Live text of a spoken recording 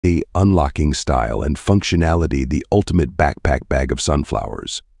Unlocking style and functionality, the ultimate backpack bag of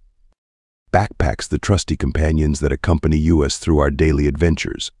sunflowers. Backpacks, the trusty companions that accompany us through our daily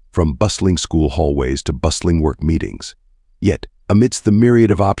adventures, from bustling school hallways to bustling work meetings. Yet, amidst the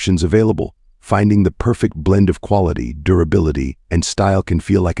myriad of options available, finding the perfect blend of quality, durability, and style can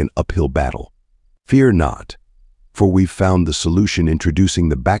feel like an uphill battle. Fear not, for we've found the solution, introducing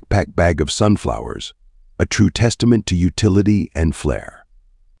the Backpack bag of sunflowers, a true testament to utility and flair.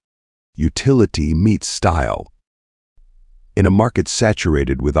 Utility meets style. In a market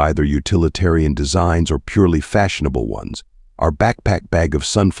saturated with either utilitarian designs or purely fashionable ones, our Backpack bag of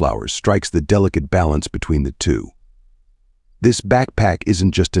sunflowers strikes the delicate balance between the two. This backpack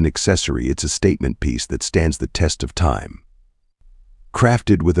isn't just an accessory, it's a statement piece that stands the test of time.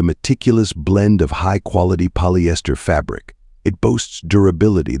 Crafted with a meticulous blend of high-quality polyester fabric, it boasts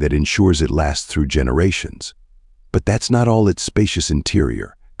durability that ensures it lasts through generations. But that's not all. Its spacious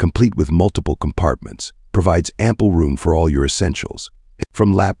interior, complete with multiple compartments, provides ample room for all your essentials.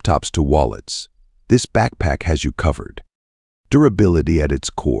 From laptops to wallets, this backpack has you covered. Durability at its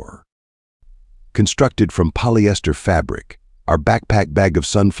core. Constructed from polyester fabric, our Backpack bag of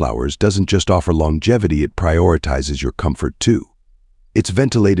sunflowers doesn't just offer longevity, it prioritizes your comfort too. Its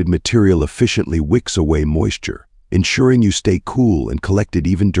ventilated material efficiently wicks away moisture, ensuring you stay cool and collected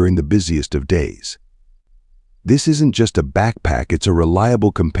even during the busiest of days. This isn't just a backpack, it's a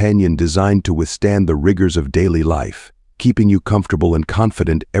reliable companion designed to withstand the rigors of daily life, keeping you comfortable and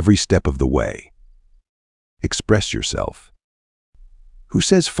confident every step of the way. Express yourself. Who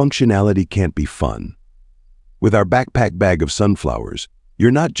says functionality can't be fun? With our Backpack bag of sunflowers,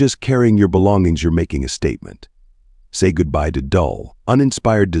 you're not just carrying your belongings, you're making a statement. Say goodbye to dull,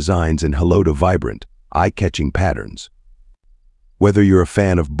 uninspired designs and hello to vibrant, eye-catching patterns. Whether you're a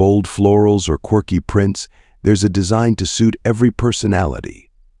fan of bold florals or quirky prints, there's a design to suit every personality.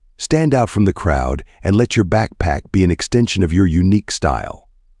 Stand out from the crowd and let your backpack be an extension of your unique style.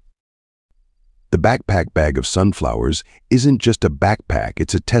 The Backpack bag of sunflowers isn't just a backpack,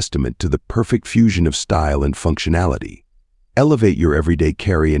 it's a testament to the perfect fusion of style and functionality. Elevate your everyday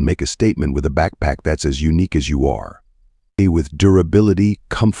carry and make a statement with a backpack that's as unique as you are. With durability,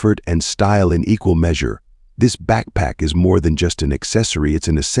 comfort, and style in equal measure, this backpack is more than just an accessory, it's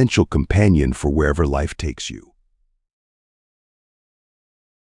an essential companion for wherever life takes you.